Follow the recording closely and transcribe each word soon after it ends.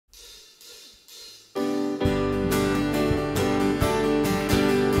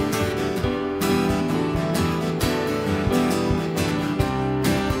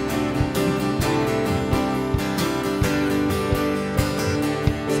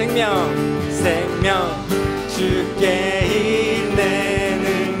생명 주께 있네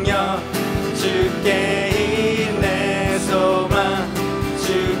능력 주께 있네 소망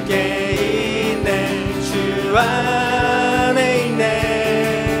주께 있네 주 안에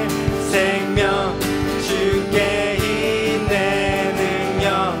있네 생명 주께 있네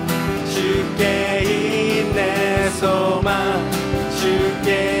능력 주께 있네 소망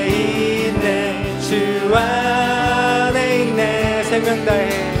주께 있네 주 안에 있네 생명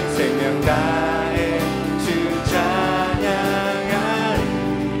다해 주 찬양하리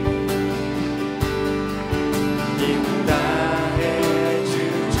힘 다해 주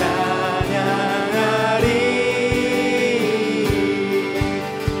찬양하리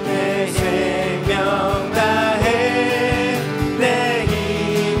내 생명 다해 내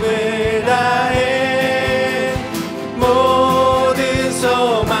힘을 다해 모든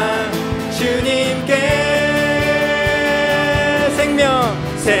소망 주님께 생명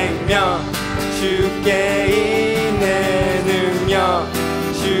주께 있네 능력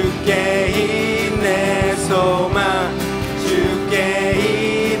주께 있네 소망 주께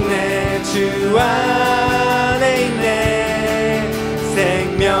있네 주 안에 있네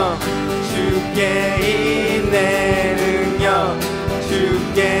생명 주께 있네 능력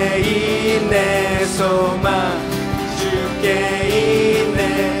주께 있네 소망 주께 있네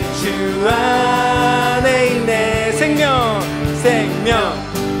주 안에 있네 생명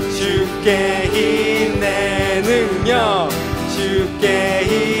주께 있네 능력 주께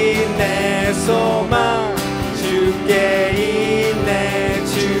있네 소망 주께 있네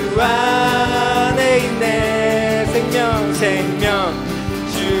주 안에 있네 생명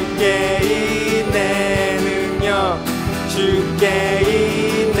주께 있네 능력 주께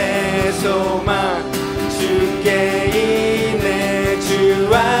있네 소망 주께 있네 주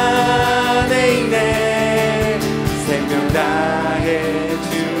안에 있네 생명 다해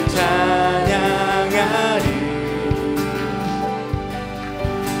주 찬양하리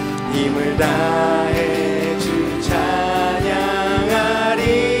힘을 다해 주 찬양하리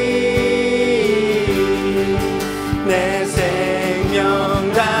내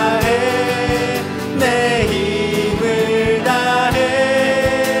생명 다해 내 힘을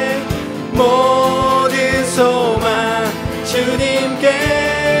다해 모든 소망 주님께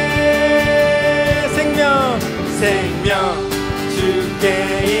생명 주께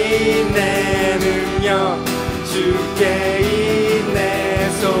있네 능력 주께 있네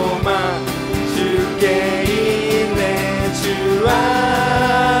소망 주께 있네 주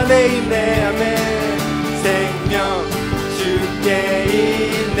안에 있네 아멘 생명 주께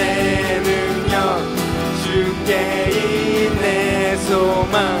있네 능력 주께 있네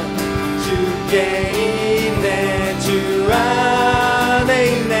소망 주께 있네 주 안에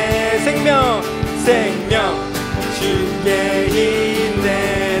있네 생명 주께 있네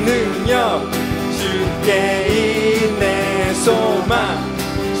능력 주께 있네 소망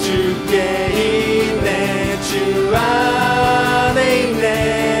주께 있네 주 안에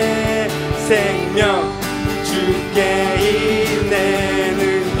있네 생명 주께 있네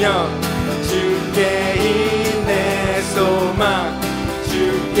능력 주께 있네 소망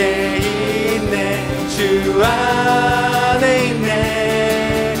주께 있네 주 안에 있네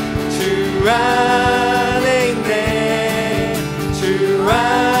주 안에 있네 주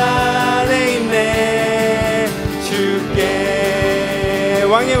안에 있네 주께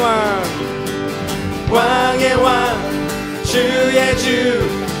왕의 왕 주의 주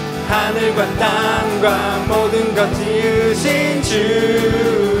하늘과 땅과 모든 것 지으신 주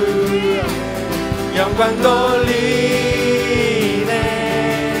영광 돌리네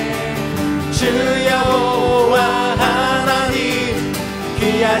주 여호와 하나님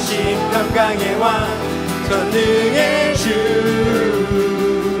귀하신 평강의 왕 전능의 주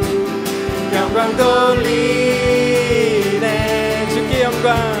영광 돌리네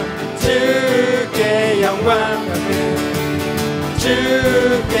주께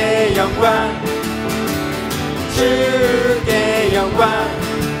영광 주께 영광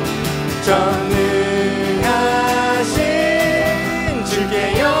전능하신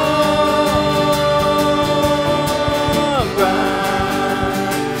주께 영광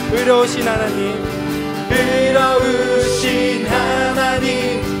의로우신 하나님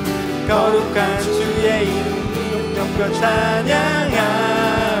거룩한 주의 이름 높여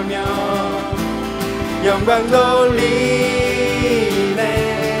찬양하며 영광 돌리네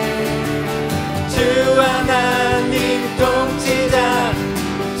주 하나님 통치자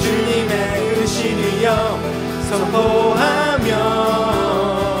주님의 은신이여 선포하며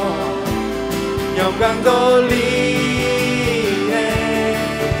영광 돌리네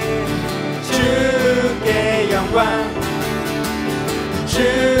주께 영광 주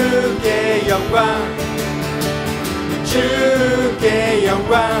영광 주께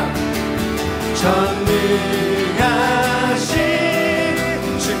영광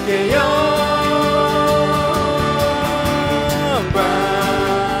전능하신 주께 영광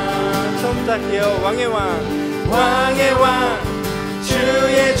처음부터 할게요. 왕의 왕 왕의 왕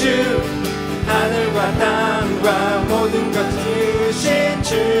주의 주 하늘과 땅과 모든 것 주신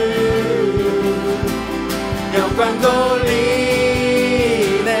주 영광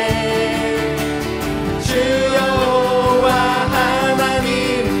돌리네 주 여호와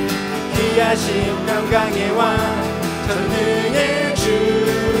하나님 귀하신 평강의 왕 전능의 주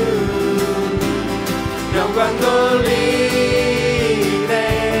영광 돌리네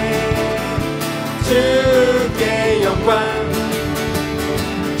주께 영광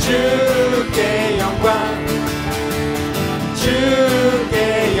주께 영광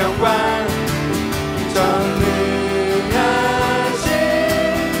주께 영광 전능하신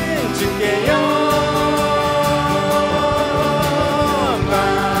주께 영광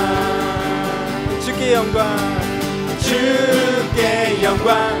주께 영광 주께 영광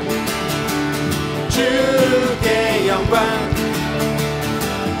주께 영광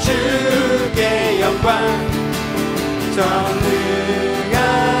주께 영광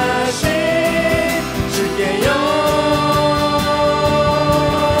전능하신 주께 영광.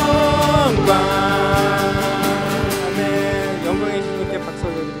 아멘. 영광의 주님께 박수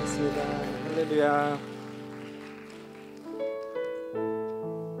올려드리겠습니다. 할렐루야.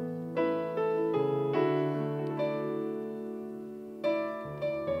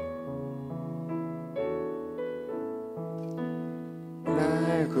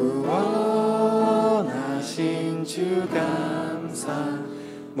 날 구원하신 주 감사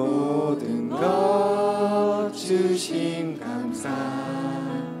모든 것 주심 감사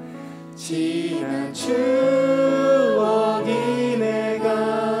지난 추억이 내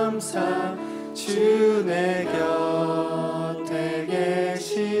감사 주 내 곁에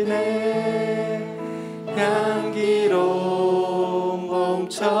계시네 향기로운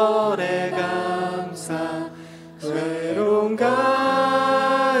봄철의 감사 외로운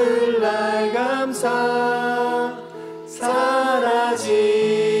가을날 감사 사라진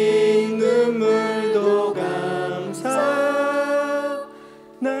눈물도 감사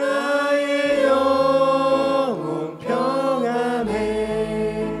나의 영혼 평안해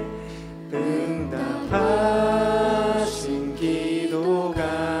응답하신 기도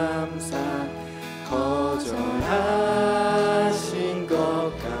감사 거절하신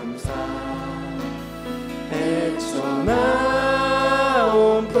것 감사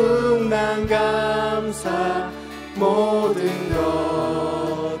헤쳐나온 풍랑 감사 모든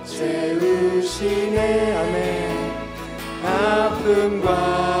것 채우시네 아멘 아픔과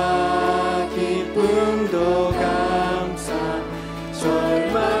기쁨도 감사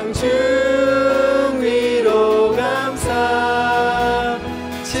절망 중 위로 감사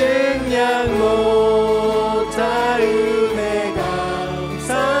측량 못할 은혜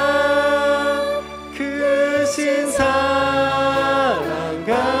감사 크신 사랑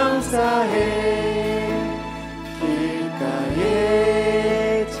감사해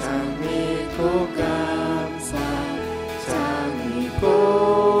길가에 장미꽃 감사 장미꽃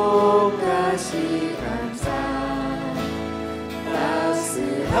가시 감사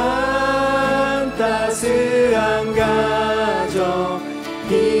따스한 가정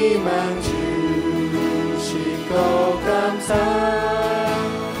희망 주실 것 감사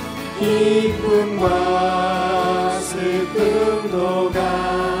기쁨과 슬픔도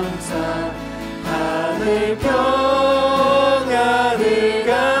감사 하늘 평안을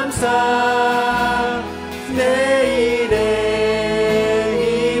감사 내일의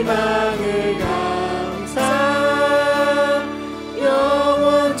희망을 감사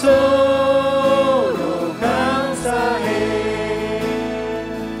영원토록 감사해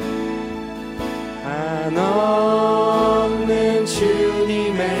한없는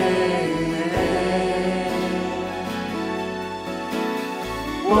주님의 은혜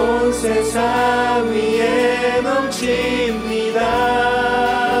온 세상 위에 넘칩니다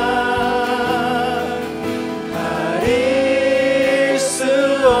가릴 수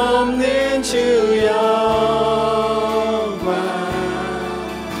없는 주 영광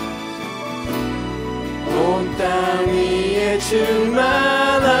온 땅 위에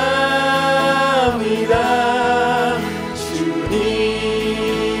충만합니다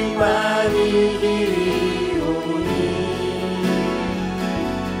주님만이 길이오니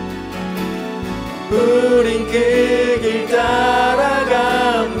우린 그 길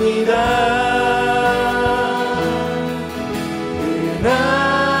따라갑니다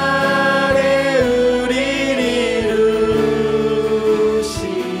그날에 우릴 이루시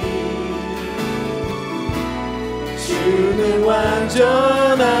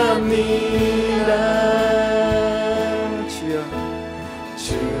완전합니다. 주여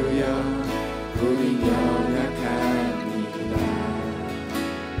주여 우린 연약합니다.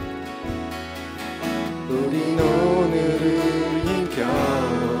 우린 오늘을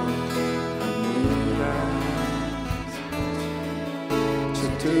힘겨워합니다.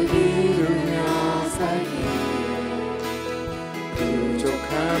 주뜻 이루며 살기에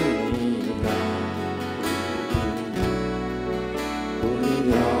부족합니다. 우린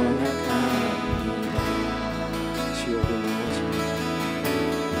연약합니다.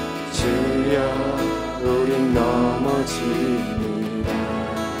 주여 우린 넘어집니다.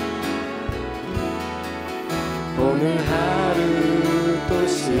 오늘 하루 또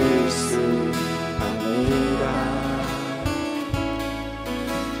실수합니다.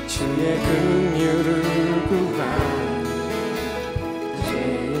 주의 긍휼을 구하는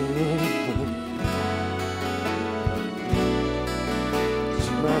죄인입니다.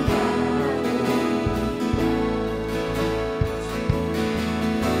 주만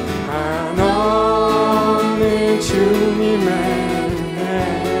한없는 주님의 은혜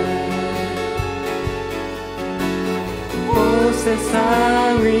온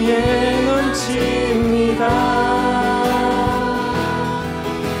세상 위에 넘칩니다.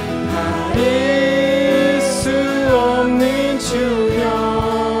 가릴 수 없는 주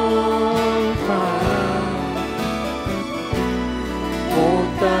영광 온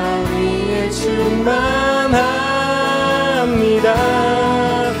땅 위에 충만합니다.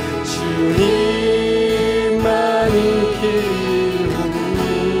 주님만이 기운이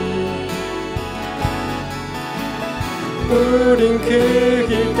우린 그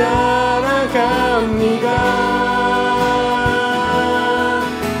길 따라갑니다.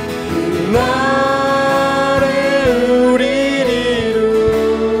 그날에 우리를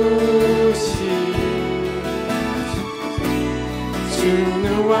이루시 주는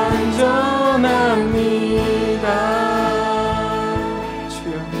완전합니다.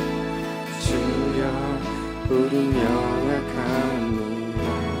 주여 주여 우린 연약합니다.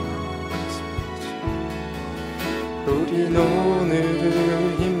 우린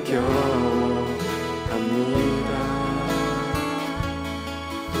오늘을 힘겨워합니다.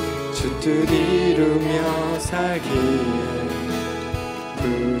 주 뜻 이루며 살기에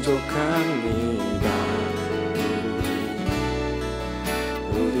부족합니다.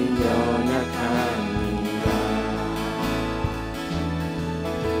 우린 연약합니다.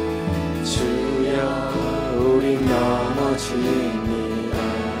 주여 우린 넘어집니다.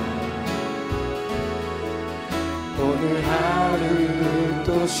 오늘 하루 또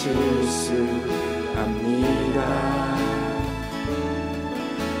실수합니다.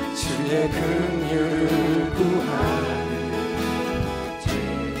 주의 긍휼을 구하는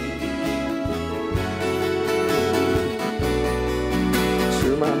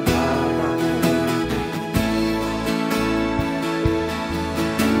주만 바라는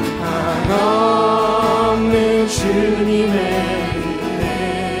한없는 주님의 은혜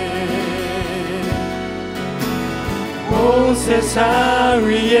온 세상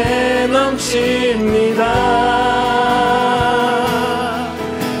위에 넘칩니다.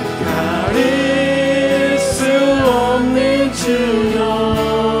 가릴 수 없는 주 영광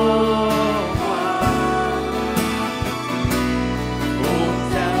온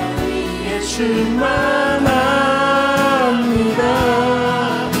땅 위에 충만합니다.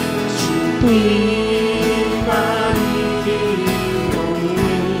 주님만이 기운이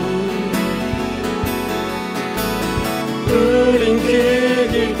우린 그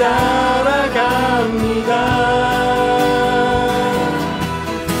길 따라갑니다.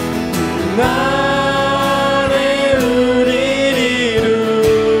 그날에 우릴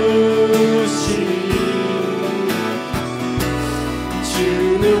이루시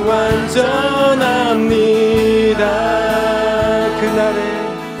주는 완전합니다.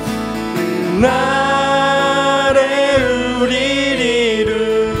 그날에 우릴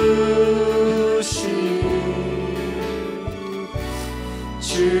이루시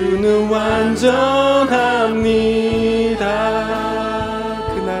주는 완전